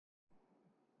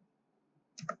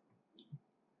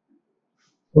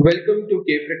Welcome to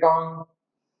Capricorn.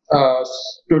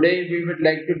 Today we would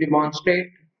like to demonstrate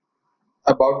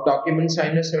about Document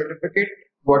Signer Certificate,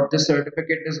 what the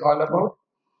certificate is all about.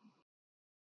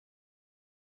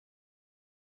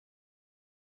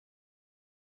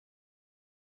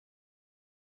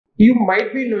 You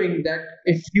might be knowing that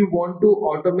if you want to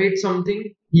automate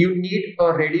something, you need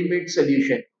a ready-made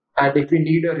solution. And if you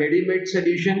need a ready-made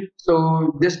solution,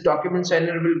 so this Document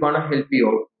Signer will gonna help you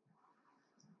out.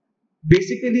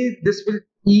 Basically, this will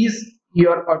ease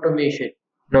your automation.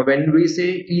 Now, when we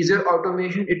say easier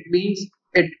automation, it means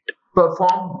it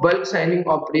perform bulk signing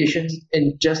operations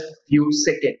in just few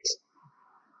seconds.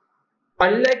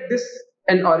 Unlike this,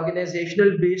 an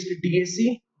organizational based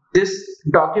DAC, this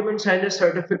document signer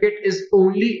certificate is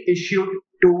only issued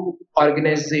to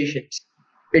organizations.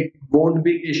 It won't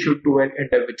be issued to an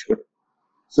individual.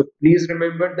 So please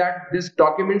remember that this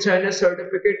document signer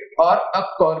certificate or a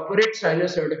corporate signer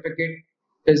certificate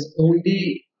is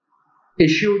only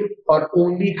issued or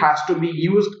only has to be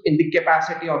used in the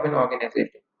capacity of an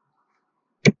organization.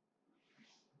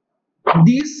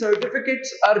 These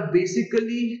certificates are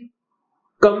basically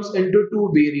comes into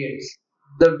two variants.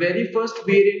 The very first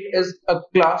variant is a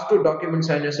class 2 document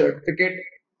signer certificate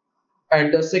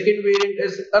and the second variant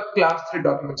is a class 3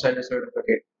 document signer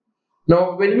certificate.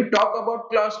 Now, when we talk about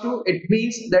class 2, it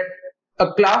means that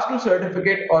a class 2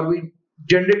 certificate, or we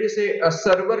generally say a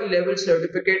server level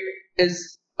certificate,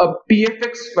 is a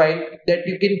PFX file that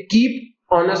you can keep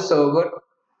on a server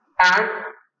and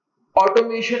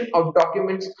automation of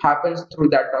documents happens through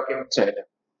that document signer.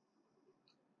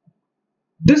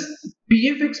 This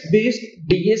PFX based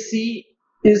DSC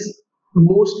is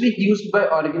mostly used by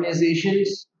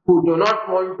organizations who do not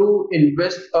want to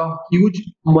invest a huge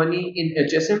money in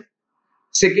HSM.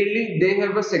 Secondly, they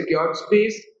have a secured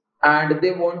space and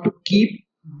they want to keep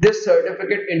this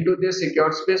certificate into their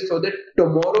secured space so that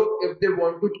tomorrow, if they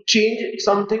want to change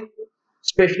something,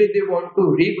 especially they want to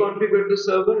reconfigure the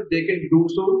server, they can do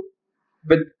so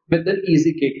with an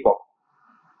easy cakewalk.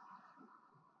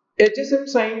 HSM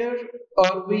signer,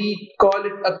 or we call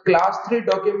it a class 3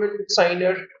 document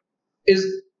signer,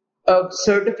 is a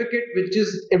certificate which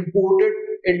is imported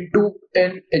into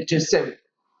an HSM.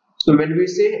 So when we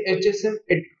say HSM,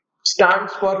 it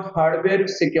stands for Hardware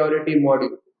Security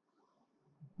Module.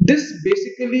 This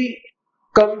basically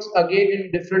comes again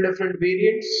in different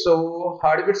variants. So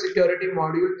hardware security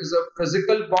module is a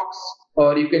physical box,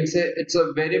 or you can say it's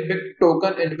a very big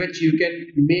token in which you can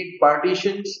make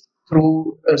partitions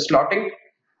through slotting,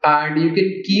 and you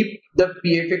can keep the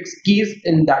PFX keys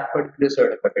in that particular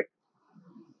certificate.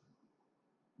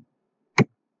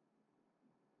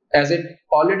 As it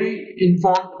already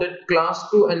informed that class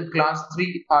 2 and class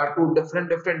 3 are two different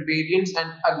variants,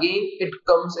 and again it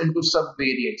comes into sub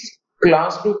variants.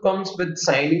 Class 2 comes with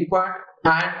signing part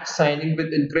and signing with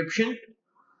encryption.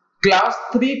 Class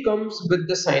 3 comes with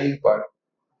the signing part,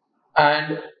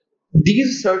 and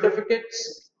these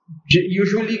certificates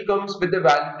usually comes with a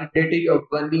validity of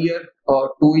 1 year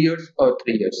or 2 years or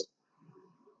 3 years.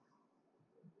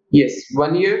 Yes,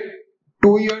 1 year,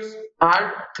 2 years,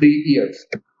 and 3 years.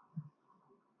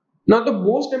 Now, the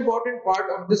most important part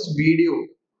of this video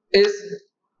is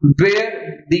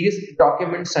where these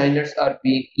document signers are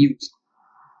being used.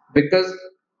 Because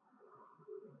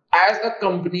as a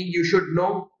company, you should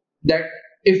know that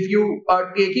if you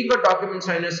are taking a document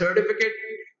signer certificate,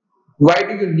 why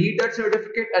do you need that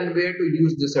certificate and where to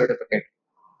use the certificate?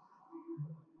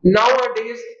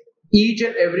 Nowadays, each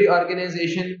and every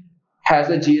organization has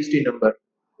a GST number.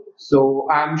 So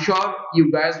I'm sure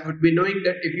you guys would be knowing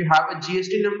that if you have a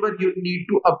GST number, you need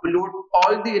to upload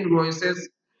all the invoices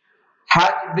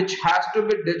which has to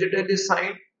be digitally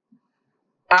signed.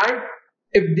 And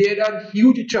if there are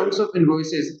huge chunks of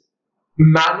invoices,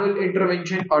 manual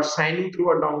intervention or signing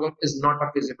through a dongle is not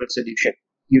a feasible solution.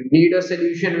 You need a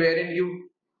solution wherein you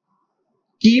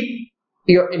keep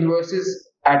your invoices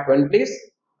at one place,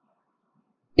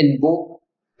 invoke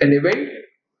an event,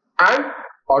 and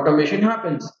automation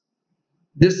happens.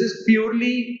 This is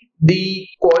purely the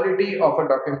quality of a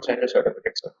document signer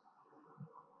certificate, sir.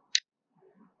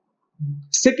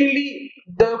 Secondly,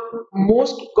 the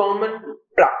most common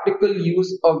practical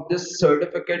use of this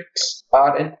certificates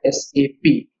are an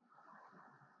SAP.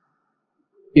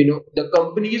 The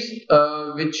companies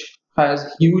which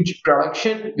has huge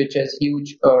production, which has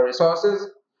huge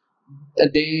resources,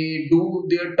 they do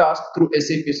their task through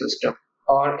SAP system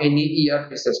or any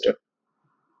ERP system.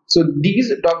 So these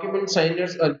document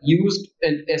signers are used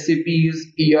in SAPs,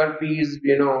 ERPs,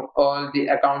 all the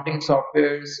accounting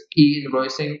softwares,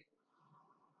 e-invoicing,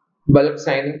 bulk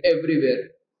signing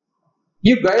everywhere.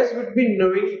 You guys would be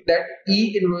knowing that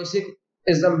e-invoicing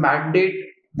is a mandate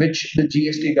which the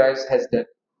GST guys has done.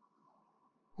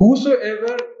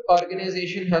 Whosoever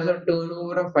organization has a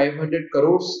turnover of 500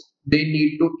 crores, they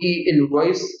need to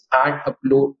e-invoice and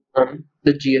upload on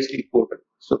the GST portal.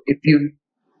 So if you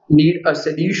need a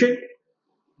solution,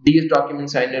 these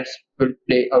document signers will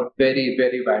play a very,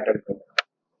 very vital role.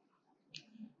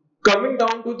 Coming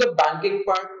down to the banking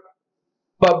part,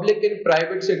 public and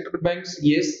private sector banks,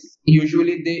 yes,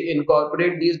 usually they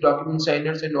incorporate these document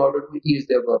signers in order to ease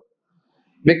their work.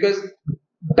 Because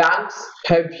banks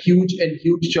have huge and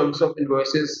huge chunks of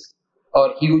invoices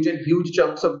or huge and huge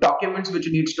chunks of documents which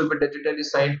needs to be digitally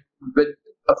signed with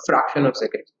a fraction of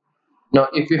seconds. Now,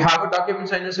 if you have a document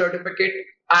signer certificate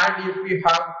and if you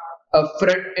have a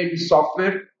front end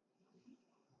software,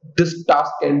 this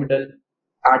task can be done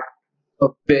at a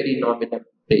very nominal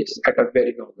pace, at a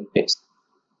very nominal pace.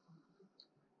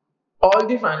 All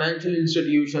the financial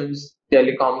institutions,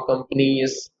 telecom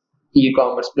companies,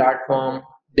 e-commerce platform,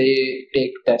 they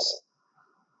take tests.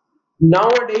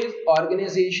 Nowadays,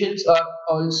 organizations are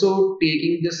also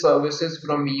taking the services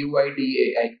from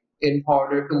UIDAI in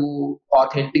order to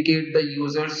authenticate the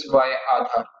users via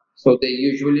Aadhaar. So they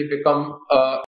usually become